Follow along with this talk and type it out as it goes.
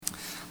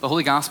The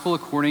Holy Gospel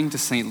according to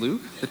St.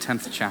 Luke, the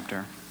 10th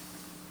chapter.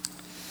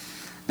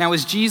 Now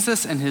as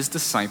Jesus and his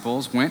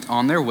disciples went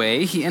on their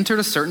way, he entered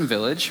a certain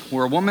village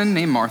where a woman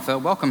named Martha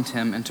welcomed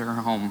him into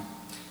her home.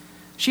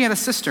 She had a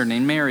sister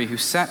named Mary who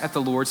sat at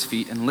the Lord's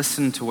feet and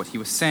listened to what he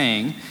was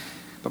saying,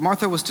 but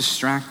Martha was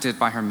distracted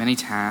by her many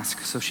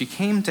tasks, so she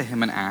came to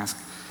him and asked,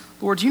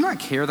 "Lord, do you not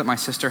care that my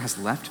sister has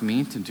left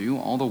me to do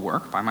all the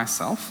work by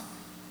myself?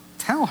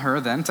 Tell her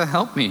then to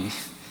help me."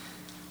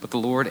 But the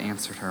Lord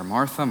answered her,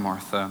 "Martha,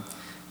 Martha,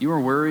 you are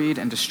worried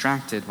and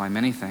distracted by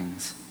many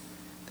things.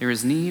 There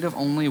is need of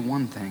only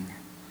one thing.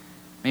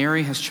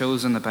 Mary has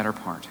chosen the better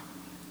part,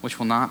 which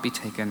will not be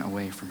taken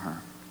away from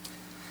her."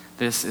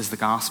 This is the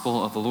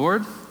gospel of the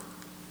Lord.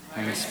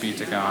 Thanks be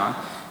to God.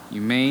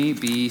 You may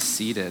be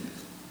seated.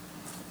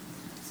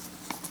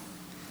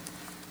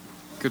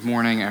 Good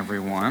morning,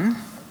 everyone.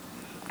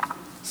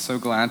 So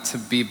glad to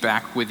be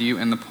back with you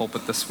in the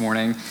pulpit this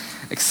morning.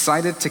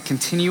 Excited to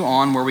continue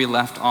on where we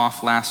left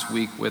off last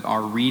week with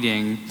our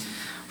reading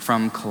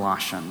from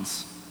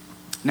Colossians.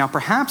 Now,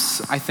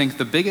 perhaps I think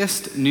the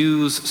biggest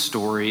news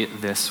story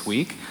this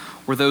week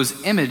were those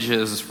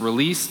images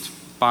released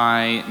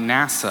by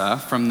NASA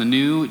from the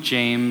new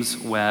James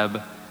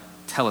Webb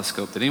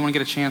Telescope. Did anyone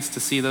get a chance to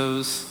see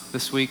those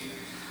this week?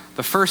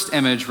 The first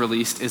image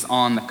released is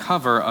on the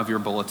cover of your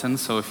bulletin,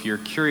 so if you're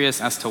curious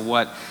as to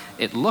what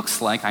it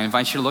looks like, I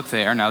invite you to look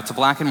there. Now, it's a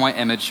black and white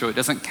image, so it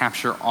doesn't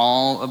capture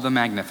all of the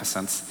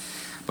magnificence.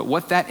 But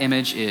what that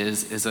image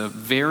is a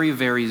very,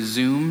 very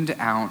zoomed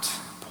out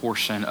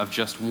portion of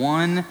just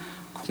one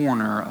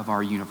corner of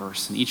our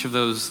universe. And each of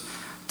those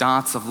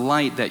dots of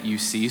light that you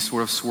see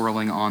sort of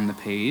swirling on the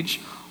page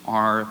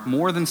are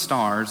more than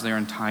stars, they're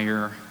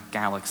entire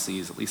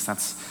galaxies. At least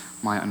that's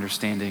my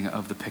understanding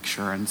of the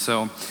picture. And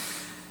so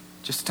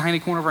just a tiny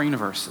corner of our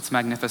universe. It's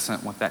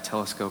magnificent what that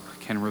telescope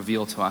can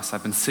reveal to us.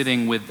 I've been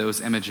sitting with those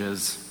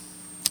images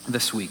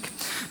this week.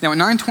 Now at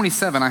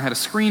 9:27, I had a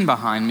screen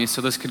behind me,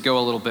 so this could go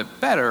a little bit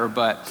better,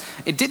 but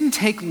it didn't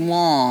take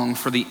long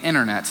for the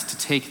internet to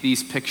take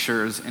these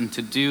pictures and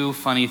to do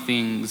funny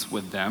things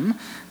with them.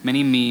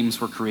 Many memes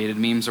were created.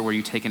 Memes are where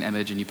you take an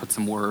image and you put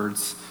some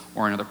words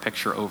or another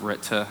picture over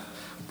it to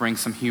bring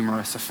some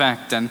humorous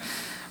effect. And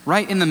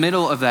right in the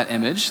middle of that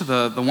image,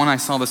 the one I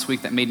saw this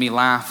week that made me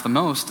laugh the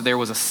most, there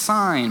was a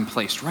sign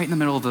placed right in the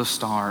middle of those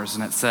stars,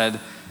 and it said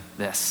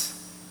this: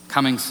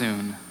 "Coming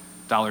soon,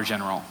 Dollar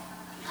General."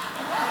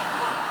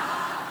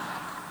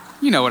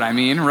 You know what I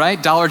mean,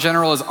 right? Dollar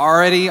General is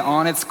already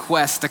on its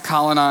quest to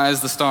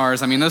colonize the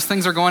stars. I mean, those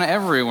things are going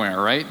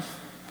everywhere, right?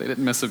 They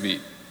didn't miss a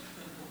beat.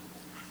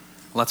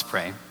 Let's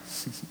pray.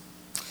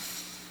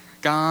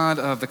 God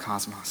of the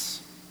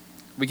cosmos,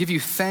 we give you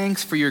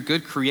thanks for your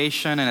good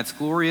creation and its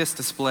glorious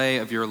display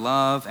of your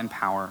love and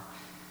power.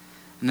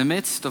 In the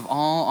midst of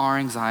all our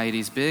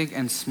anxieties, big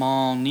and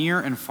small, near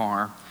and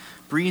far,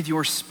 breathe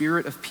your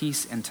spirit of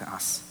peace into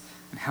us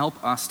and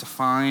help us to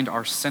find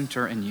our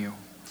center in you.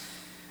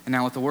 And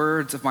now let the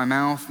words of my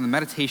mouth and the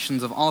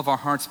meditations of all of our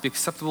hearts be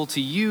acceptable to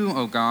you,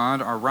 O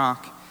God, our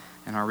rock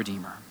and our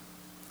Redeemer.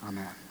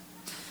 Amen.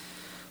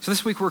 So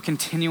this week we're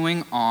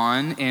continuing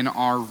on in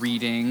our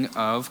reading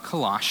of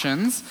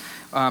Colossians,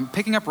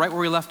 picking up right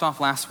where we left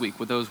off last week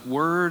with those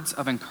words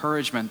of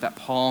encouragement that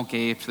Paul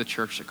gave to the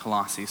church at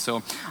Colossae.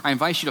 So I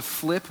invite you to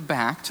flip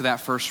back to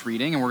that first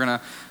reading, and we're going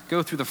to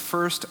go through the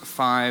first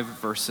 5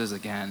 verses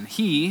again.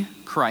 He,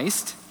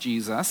 Christ,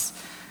 Jesus,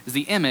 is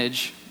the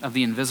image of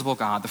the invisible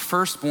God, the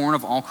firstborn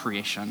of all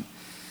creation.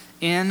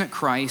 In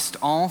Christ,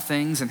 all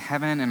things in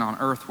heaven and on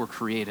earth were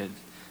created,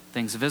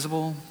 things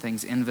visible,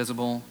 things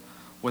invisible,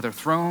 whether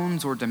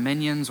thrones or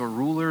dominions or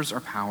rulers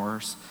or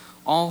powers.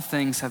 All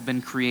things have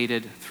been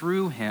created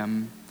through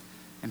him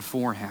and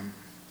for him.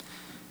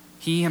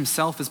 He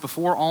himself is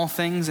before all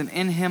things, and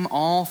in him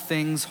all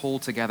things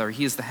hold together.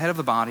 He is the head of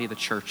the body, the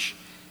church.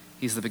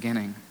 He's the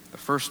beginning, the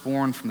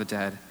firstborn from the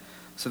dead,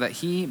 so that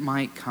he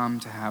might come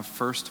to have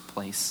first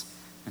place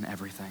in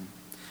everything.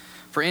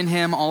 For in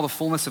him all the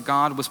fullness of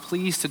God was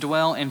pleased to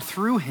dwell, and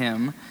through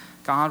him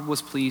God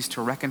was pleased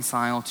to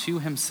reconcile to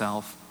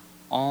himself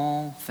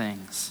all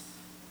things,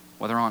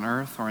 whether on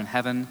earth or in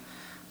heaven,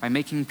 by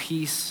making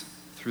peace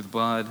through the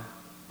blood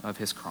of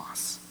his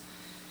cross.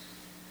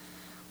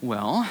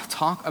 Well,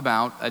 talk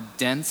about a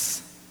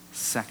dense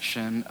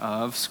section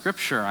of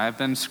Scripture. I've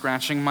been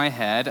scratching my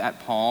head at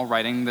Paul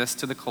writing this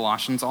to the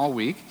Colossians all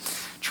week,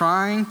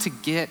 trying to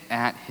get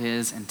at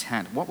his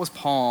intent. What was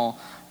Paul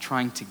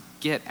trying to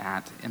get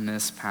at in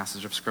this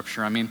passage of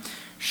Scripture? I mean,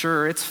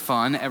 sure, it's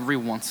fun every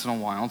once in a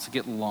while to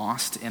get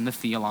lost in the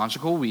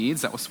theological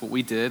weeds. That was what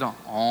we did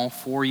all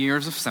 4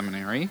 years of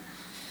seminary.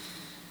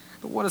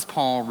 But what is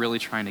Paul really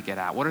trying to get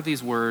at? What are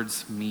these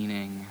words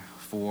meaning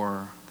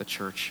for the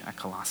church at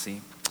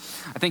Colossae?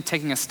 I think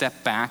taking a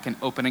step back and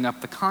opening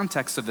up the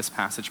context of this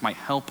passage might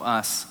help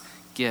us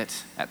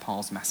get at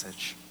Paul's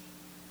message.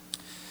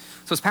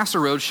 So as Pastor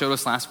Rhodes showed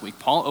us last week,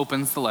 Paul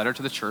opens the letter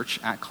to the church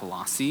at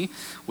Colossae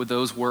with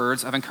those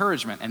words of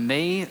encouragement, and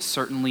they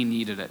certainly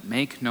needed it.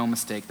 Make no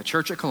mistake, the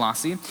church at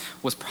Colossae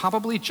was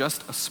probably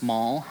just a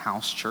small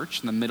house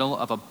church in the middle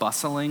of a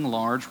bustling,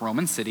 large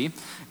Roman city. It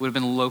would have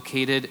been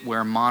located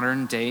where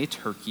modern-day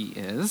Turkey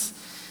is.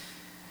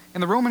 In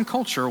the Roman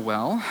culture,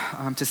 well,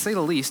 to say the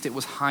least, it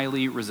was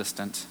highly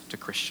resistant to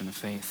Christian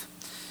faith.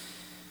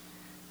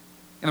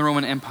 In the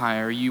Roman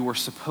Empire, you were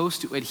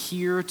supposed to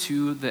adhere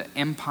to the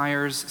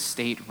empire's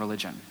state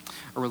religion,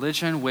 a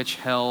religion which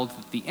held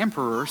that the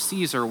emperor,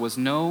 Caesar, was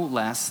no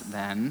less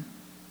than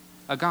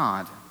a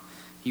god.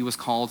 He was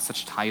called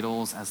such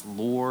titles as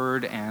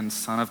Lord and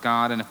Son of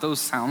God, and if those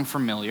sound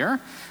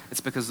familiar,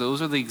 it's because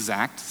those are the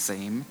exact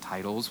same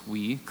titles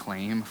we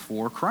claim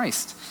for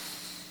Christ.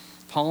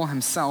 Paul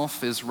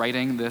himself is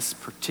writing this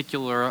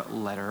particular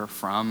letter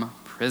from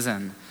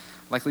prison,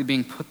 likely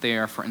being put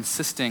there for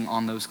insisting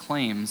on those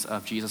claims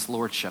of Jesus'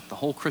 lordship. The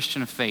whole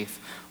Christian faith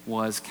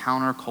was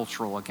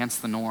countercultural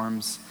against the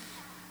norms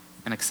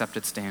and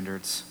accepted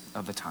standards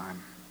of the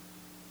time.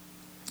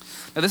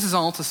 Now, this is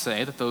all to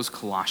say that those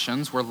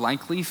Colossians were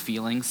likely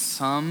feeling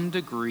some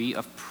degree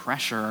of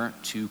pressure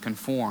to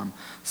conform,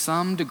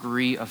 some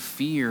degree of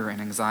fear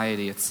and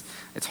anxiety. It's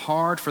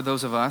hard for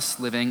those of us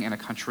living in a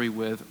country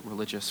with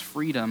religious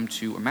freedom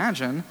to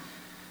imagine,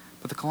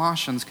 but the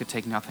Colossians could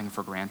take nothing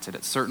for granted.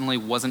 It certainly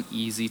wasn't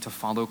easy to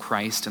follow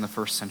Christ in the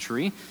first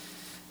century. It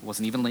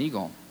wasn't even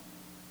legal.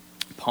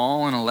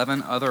 Paul and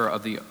 11 other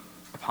of the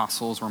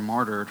apostles were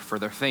martyred for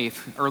their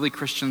faith. Early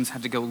Christians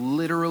had to go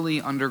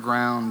literally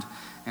underground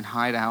and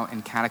hide out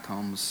in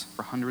catacombs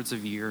for hundreds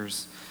of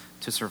years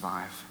to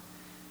survive.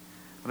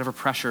 Whatever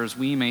pressures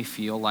we may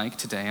feel like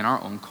today in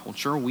our own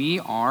culture, we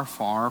are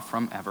far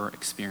from ever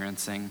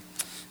experiencing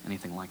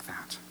anything like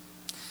that.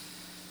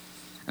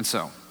 And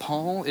so,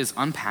 Paul is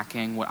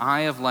unpacking what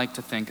I have liked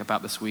to think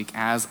about this week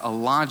as a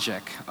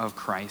logic of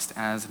Christ,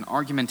 as an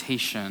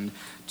argumentation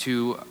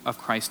of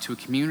Christ to a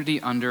community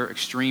under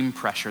extreme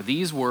pressure.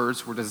 These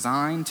words were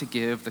designed to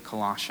give the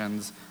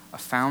Colossians a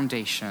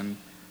foundation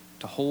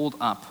to hold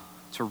up,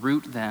 to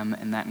root them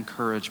in that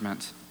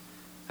encouragement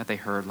that they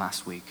heard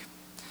last week.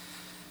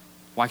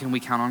 Why can we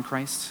count on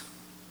Christ?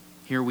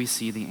 Here we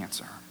see the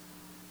answer.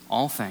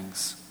 All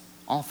things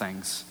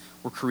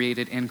were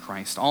created in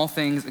Christ. All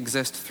things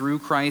exist through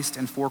Christ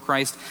and for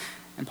Christ.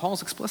 And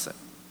Paul's explicit.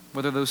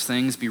 Whether those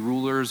things be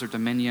rulers or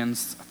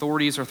dominions,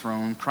 authorities or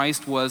throne,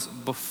 Christ was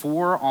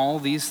before all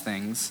these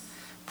things,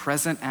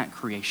 present at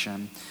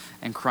creation,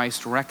 and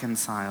Christ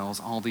reconciles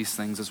all these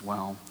things as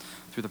well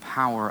through the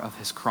power of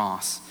his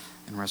cross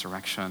and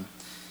resurrection.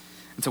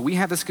 And so we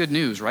have this good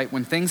news, right?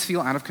 When things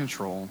feel out of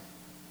control,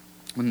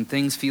 when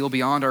things feel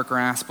beyond our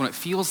grasp, when it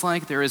feels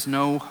like there is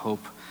no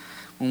hope,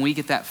 when we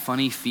get that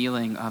funny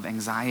feeling of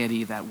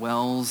anxiety that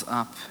wells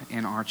up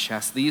in our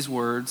chest, these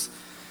words,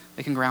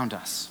 they can ground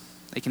us.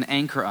 They can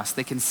anchor us.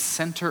 They can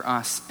center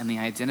us in the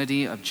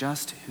identity of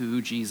just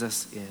who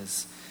Jesus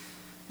is,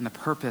 in the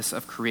purpose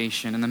of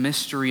creation, in the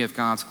mystery of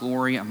God's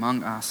glory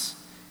among us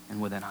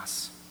and within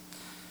us.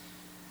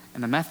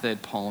 And the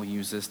method Paul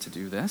uses to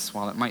do this,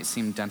 while it might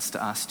seem dense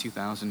to us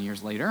 2,000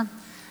 years later,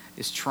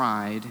 is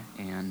tried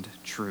and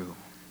true.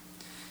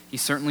 He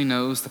certainly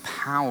knows the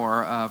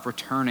power of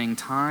returning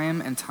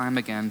time and time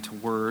again to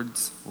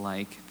words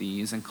like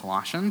these in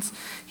Colossians.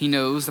 He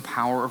knows the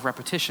power of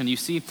repetition. You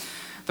see,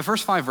 the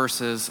first 5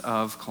 verses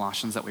of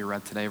Colossians that we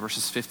read today,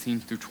 verses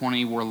 15 through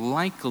 20, were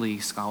likely,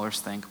 scholars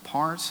think,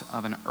 part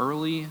of an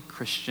early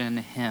Christian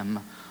hymn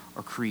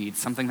or creed,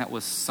 something that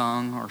was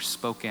sung or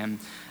spoken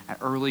at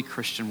early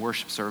Christian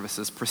worship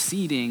services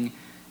preceding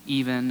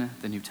even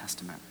the New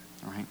Testament,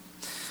 all right?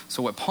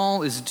 So what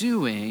Paul is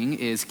doing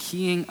is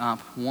keying up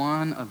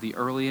one of the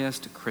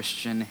earliest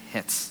Christian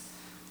hits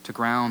to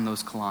ground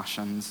those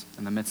Colossians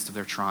in the midst of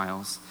their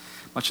trials.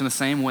 Much in the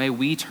same way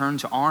we turn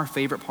to our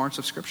favorite parts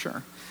of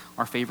Scripture,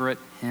 our favorite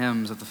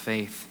hymns of the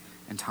faith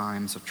in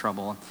times of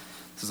trouble.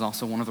 This is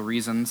also one of the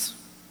reasons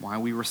why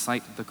we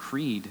recite the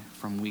creed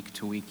from week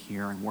to week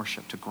here in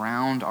worship, to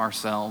ground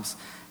ourselves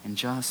in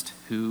just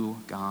who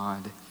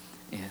God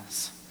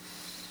is.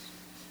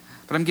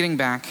 But I'm getting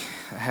back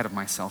ahead of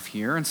myself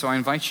here, and so I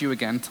invite you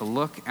again to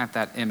look at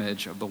that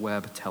image of the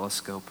Webb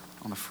telescope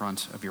on the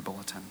front of your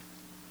bulletin.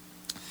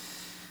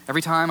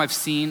 Every time I've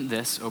seen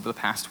this over the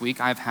past week,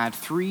 I've had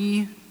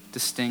 3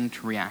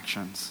 distinct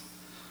reactions.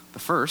 The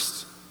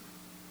first,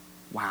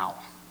 wow,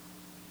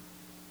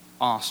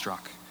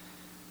 awestruck,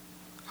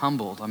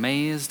 humbled,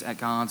 amazed at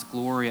God's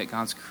glory, at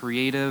God's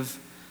creative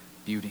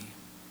beauty.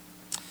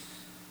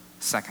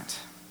 Second,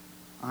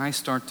 I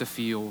start to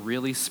feel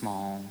really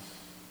small,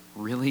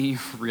 really,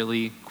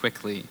 really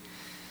quickly.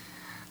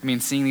 I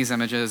mean, seeing these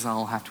images,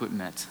 I'll have to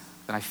admit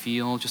that I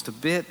feel just a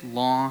bit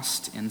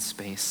lost in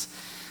space.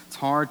 It's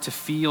hard to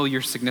feel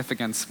your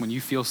significance when you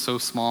feel so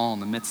small in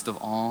the midst of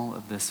all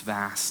of this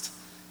vast,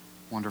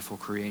 wonderful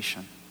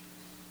creation.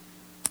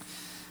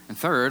 And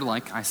third,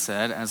 like I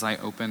said as I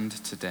opened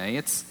today,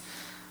 it's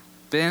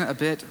been a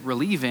bit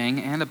relieving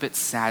and a bit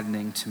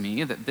saddening to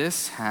me that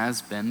this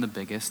has been the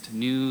biggest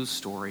news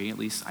story, at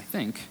least I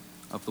think,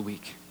 of the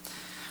week.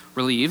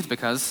 Relieved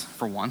because,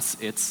 for once,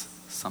 it's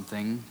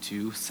something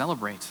to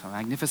celebrate, a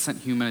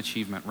magnificent human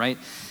achievement, right?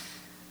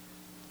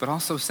 But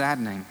also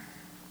saddening,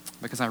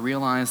 because I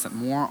realize that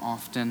more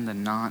often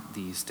than not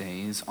these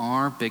days,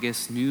 our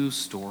biggest news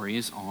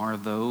stories are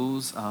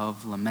those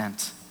of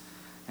lament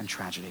and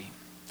tragedy.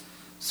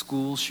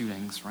 School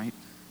shootings, right?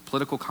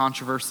 Political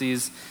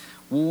controversies,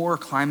 war,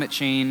 climate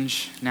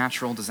change,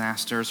 natural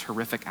disasters,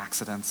 horrific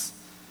accidents.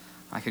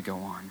 I could go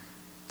on.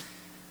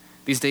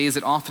 These days,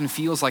 it often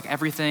feels like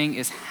everything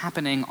is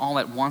happening all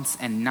at once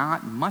and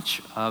not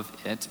much of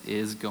it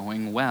is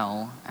going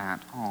well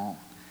at all.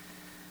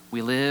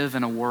 We live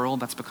in a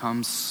world that's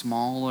become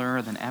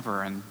smaller than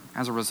ever, and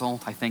as a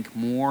result, I think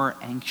more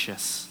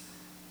anxious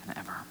than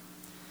ever.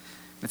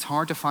 It's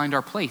hard to find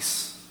our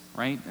place,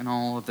 right, in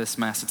all of this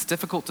mess. It's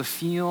difficult to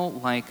feel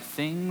like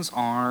things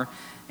are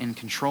in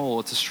control.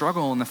 It's a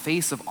struggle in the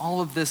face of all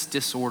of this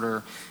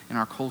disorder in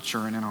our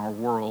culture and in our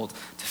world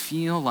to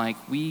feel like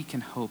we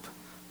can hope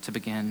to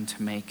begin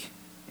to make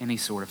any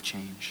sort of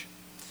change.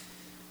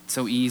 It's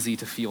so easy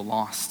to feel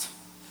lost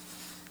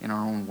in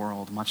our own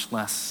world, much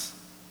less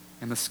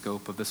in the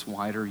scope of this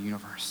wider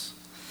universe.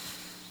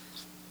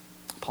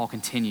 Paul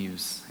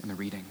continues in the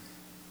reading.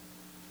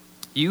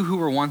 You who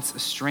were once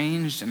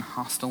estranged and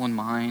hostile in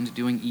mind,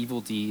 doing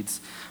evil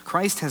deeds,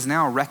 Christ has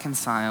now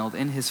reconciled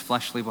in his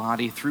fleshly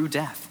body through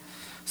death,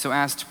 so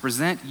as to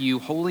present you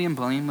holy and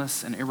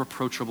blameless and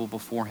irreproachable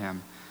before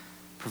him,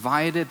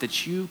 provided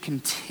that you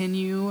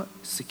continue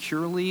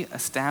securely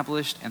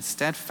established and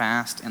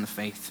steadfast in the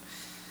faith,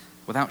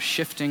 without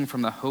shifting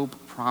from the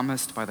hope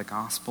promised by the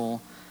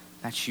gospel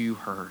that you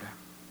heard.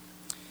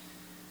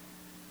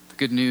 The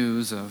good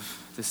news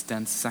of this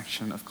dense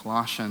section of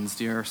Colossians,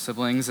 dear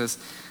siblings, is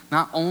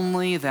not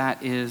only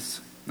is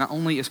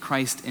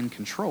Christ in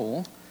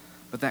control,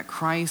 but that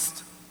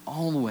Christ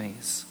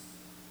always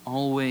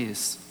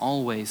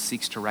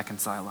seeks to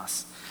reconcile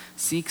us,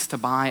 seeks to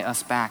buy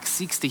us back,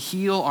 seeks to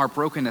heal our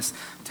brokenness,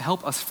 to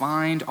help us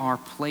find our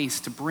place,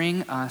 to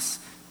bring us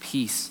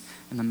peace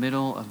in the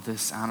middle of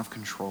this out of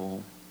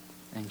control,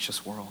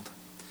 anxious world.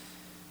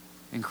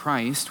 In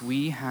Christ,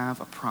 we have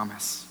a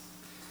promise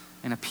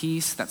and a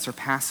peace that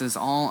surpasses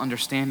all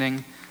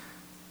understanding,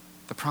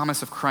 the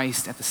promise of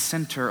Christ at the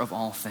center of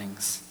all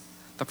things,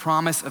 the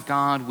promise of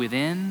God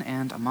within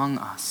and among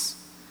us,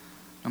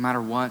 no matter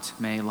what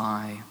may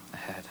lie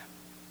ahead.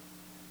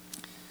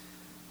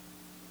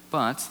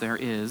 But there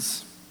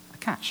is a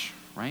catch,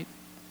 right?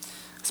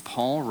 As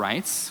Paul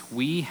writes,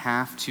 we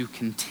have to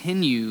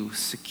continue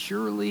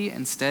securely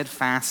and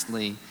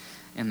steadfastly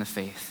in the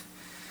faith.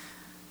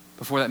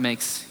 Before that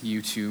makes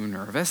you too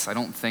nervous, I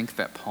don't think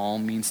that Paul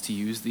means to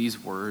use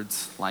these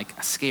words like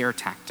a scare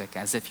tactic,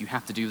 as if you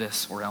have to do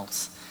this or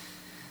else.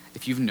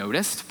 If you've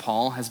noticed,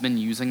 Paul has been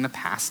using the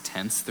past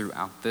tense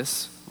throughout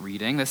this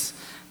reading. This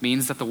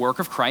means that the work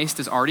of Christ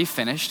is already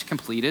finished,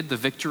 completed. The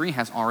victory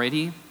has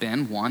already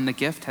been won. The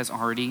gift has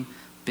already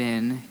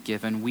been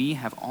given. We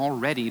have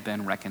already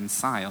been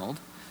reconciled.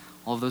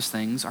 All of those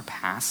things are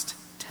past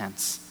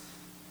tense.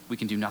 We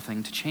can do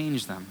nothing to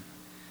change them.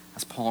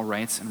 As Paul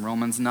writes in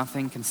Romans,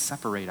 nothing can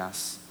separate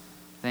us,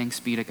 thanks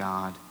be to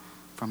God,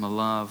 from the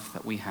love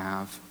that we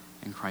have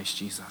in Christ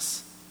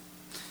Jesus.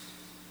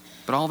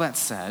 But all that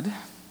said,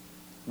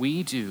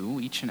 we do,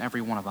 each and every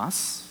one of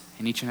us,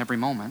 in each and every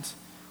moment,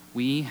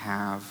 we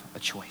have a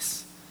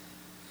choice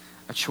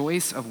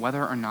of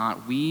whether or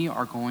not we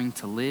are going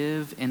to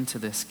live into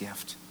this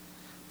gift,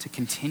 to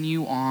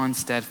continue on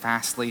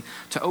steadfastly,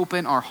 to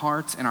open our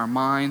hearts and our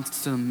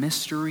minds to the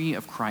mystery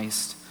of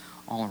Christ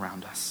all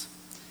around us.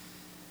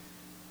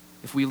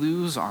 If we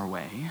lose our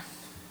way,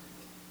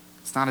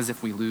 it's not as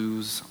if we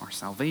lose our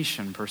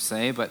salvation per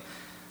se, but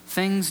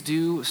things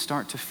do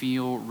start to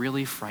feel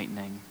really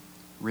frightening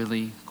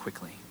really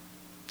quickly.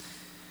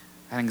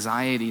 That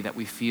anxiety that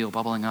we feel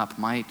bubbling up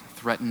might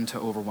threaten to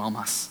overwhelm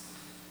us.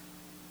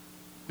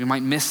 We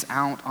might miss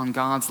out on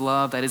God's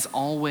love that is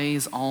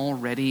always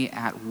already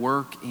at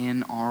work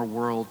in our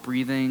world,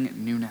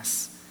 breathing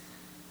newness.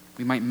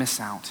 We might miss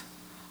out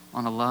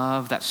on a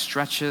love that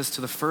stretches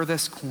to the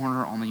furthest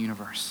corner on the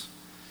universe.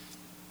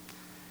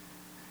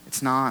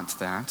 It's not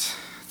that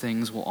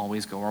things will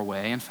always go our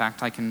way. In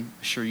fact, I can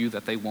assure you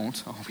that they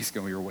won't always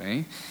go your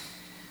way.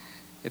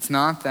 It's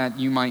not that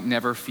you might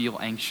never feel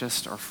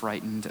anxious or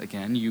frightened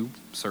again. You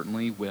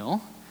certainly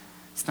will.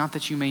 It's not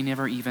that you may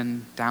never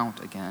even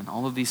doubt again.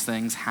 All of these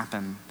things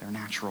happen. They're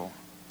natural.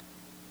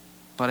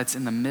 But it's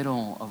in the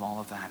middle of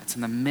all of that. It's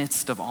in the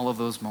midst of all of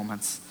those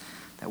moments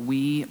that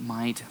we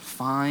might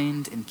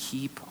find and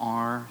keep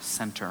our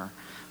center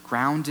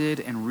grounded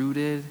and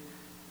rooted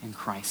in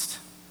Christ,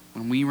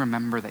 when we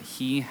remember that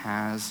he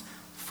has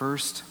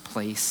first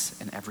place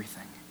in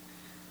everything.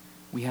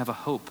 We have a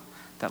hope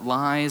that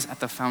lies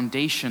at the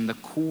foundation, the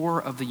core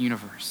of the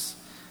universe,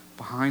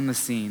 behind the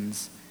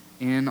scenes,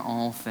 in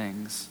all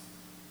things.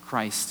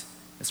 Christ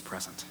is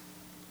present.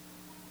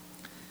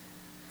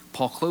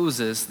 Paul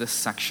closes this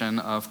section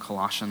of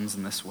Colossians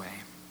in this way.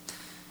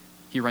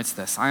 He writes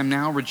this, I am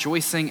now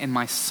rejoicing in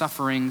my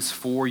sufferings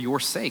for your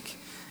sake,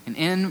 And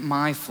in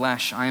my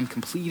flesh, I am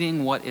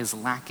completing what is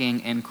lacking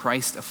in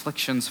Christ's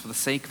afflictions for the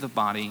sake of the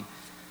body,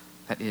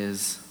 that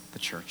is the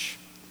church.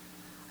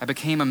 I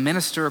became a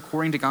minister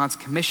according to God's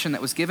commission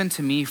that was given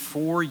to me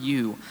for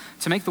you,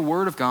 to make the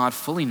word of God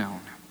fully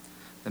known,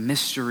 the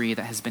mystery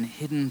that has been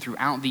hidden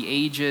throughout the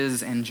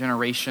ages and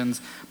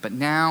generations, but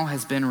now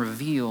has been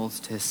revealed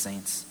to his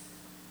saints.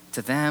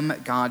 To them,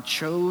 God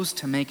chose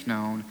to make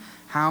known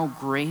how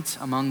great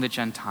among the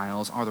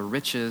Gentiles are the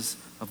riches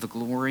of the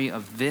glory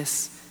of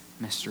this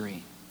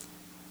mystery,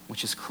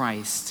 which is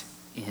Christ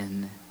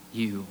in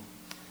you,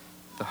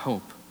 the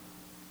hope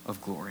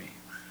of glory.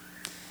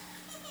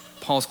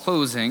 Paul's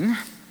closing,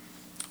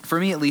 for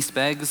me at least,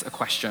 begs a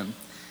question.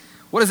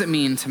 What does it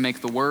mean to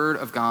make the word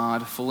of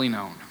God fully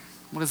known?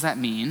 What does that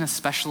mean,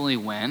 especially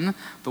when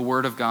the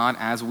word of God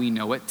as we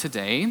know it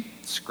today,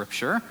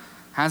 Scripture,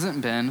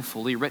 hasn't been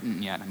fully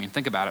written yet? I mean,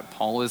 think about it.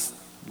 Paul is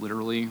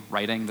literally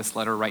writing this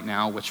letter right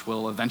now, which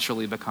will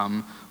eventually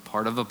become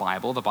part of the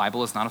Bible. The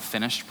Bible is not a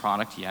finished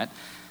product yet.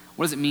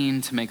 What does it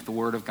mean to make the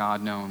word of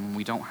God known when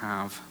we don't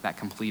have that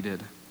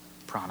completed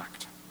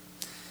product?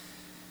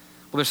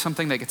 Well, there's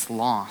something that gets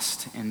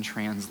lost in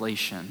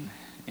translation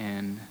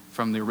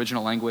from the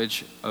original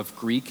language of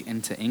Greek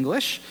into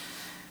English.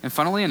 And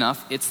funnily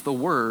enough, it's the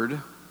word,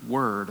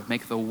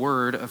 make the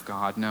word of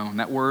God known.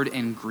 That word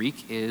in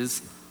Greek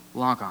is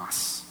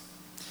logos.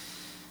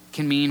 It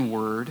can mean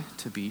word,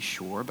 to be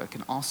sure, but it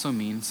can also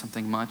mean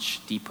something much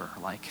deeper,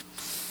 like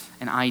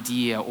an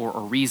idea or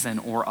a reason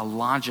or a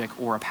logic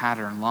or a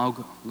pattern,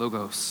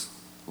 logos,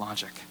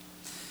 logic.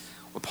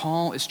 What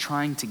Paul is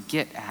trying to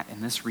get at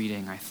in this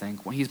reading, I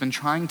think, what he's been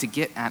trying to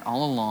get at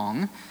all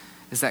along,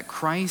 is that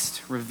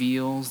Christ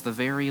reveals the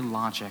very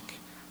logic,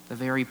 the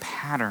very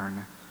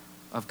pattern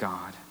of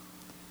God.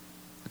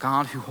 A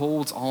God who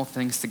holds all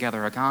things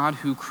together, a God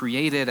who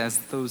created, as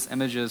those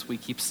images we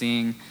keep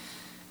seeing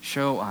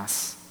show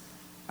us,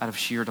 out of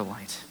sheer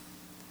delight.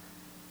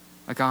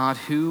 A God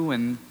who,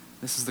 and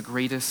this is the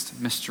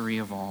greatest mystery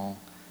of all,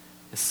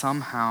 is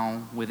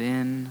somehow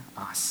within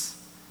us.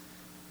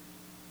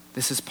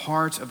 This is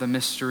part of the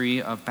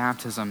mystery of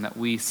baptism that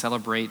we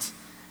celebrate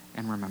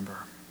and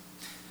remember.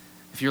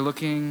 If you're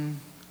looking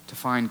to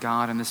find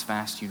God in this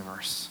vast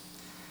universe,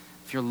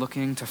 if you're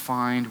looking to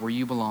find where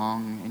you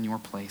belong in your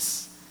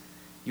place,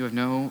 you have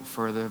no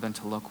further than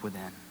to look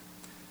within.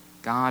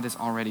 God is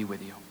already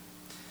with you.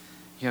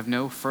 You have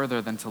no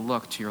further than to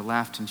look to your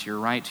left and to your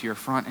right, to your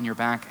front and your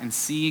back, and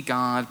see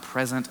God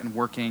present and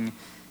working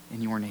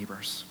in your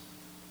neighbors.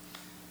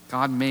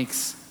 God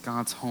makes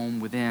God's home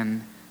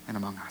within and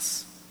among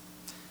us.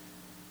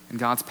 And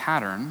God's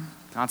pattern,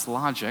 God's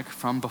logic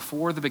from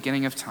before the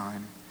beginning of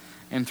time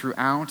and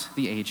throughout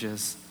the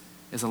ages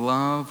is a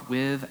love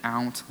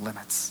without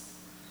limits.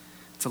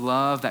 It's a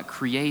love that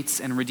creates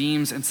and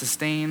redeems and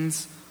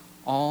sustains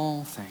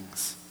all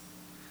things.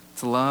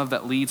 It's a love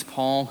that leads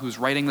Paul, who's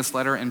writing this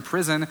letter in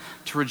prison,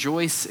 to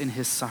rejoice in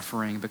his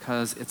suffering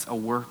because it's a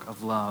work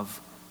of love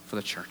for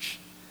the church.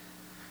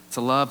 It's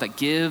a love that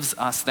gives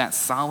us that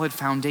solid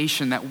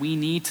foundation that we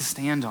need to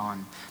stand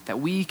on, that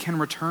we can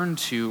return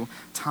to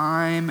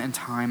time and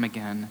time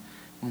again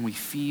when we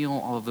feel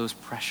all of those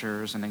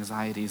pressures and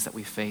anxieties that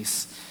we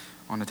face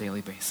on a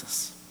daily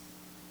basis.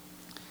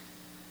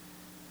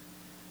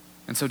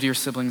 And so, dear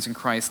siblings in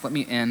Christ, let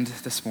me end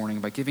this morning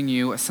by giving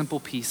you a simple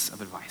piece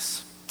of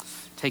advice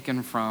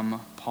taken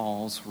from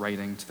Paul's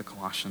writing to the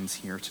Colossians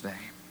here today.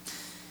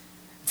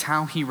 It's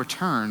how he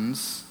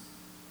returns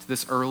to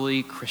this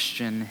early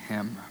Christian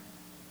hymn.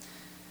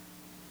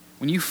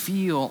 When you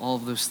feel all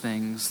of those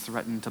things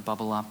threaten to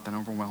bubble up and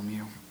overwhelm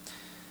you,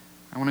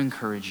 I want to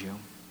encourage you,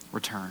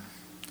 return.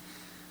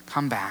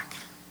 Come back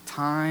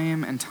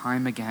time and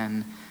time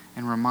again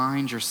and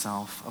remind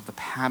yourself of the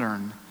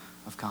pattern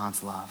of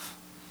God's love,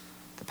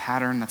 the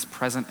pattern that's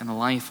present in the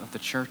life of the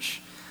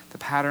church, the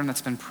pattern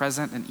that's been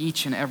present in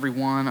each and every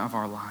one of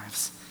our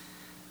lives.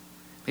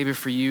 Maybe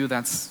for you,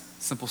 that's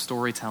simple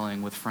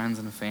storytelling with friends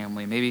and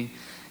family. Maybe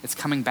it's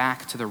coming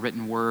back to the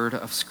written word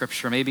of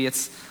Scripture. Maybe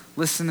it's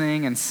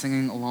listening and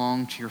singing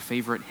along to your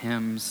favorite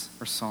hymns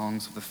or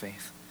songs of the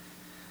faith.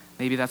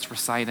 Maybe that's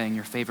reciting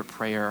your favorite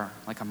prayer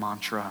like a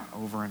mantra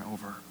over and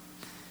over.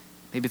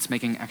 Maybe it's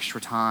making extra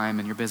time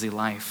in your busy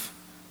life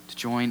to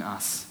join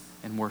us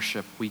in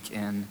worship week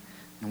in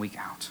and week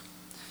out.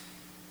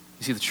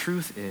 You see, the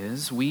truth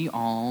is we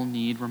all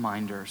need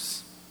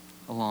reminders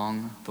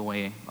along the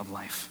way of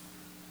life.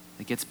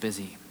 It gets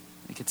busy,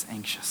 it gets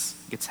anxious,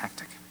 it gets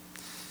hectic.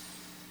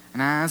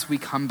 And as we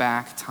come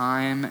back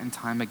time and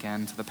time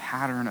again to the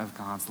pattern of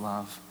God's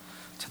love,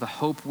 to the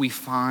hope we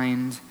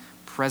find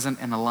present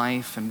in the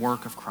life and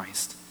work of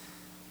Christ,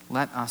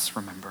 let us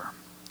remember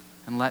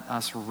and let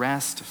us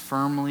rest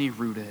firmly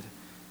rooted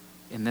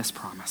in this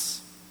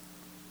promise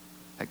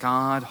that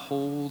God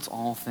holds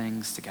all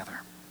things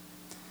together,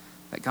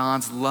 that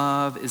God's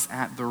love is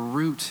at the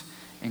root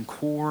and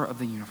core of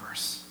the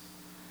universe,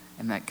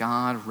 and that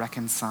God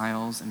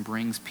reconciles and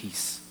brings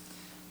peace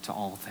to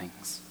all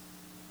things.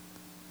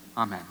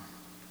 Amen.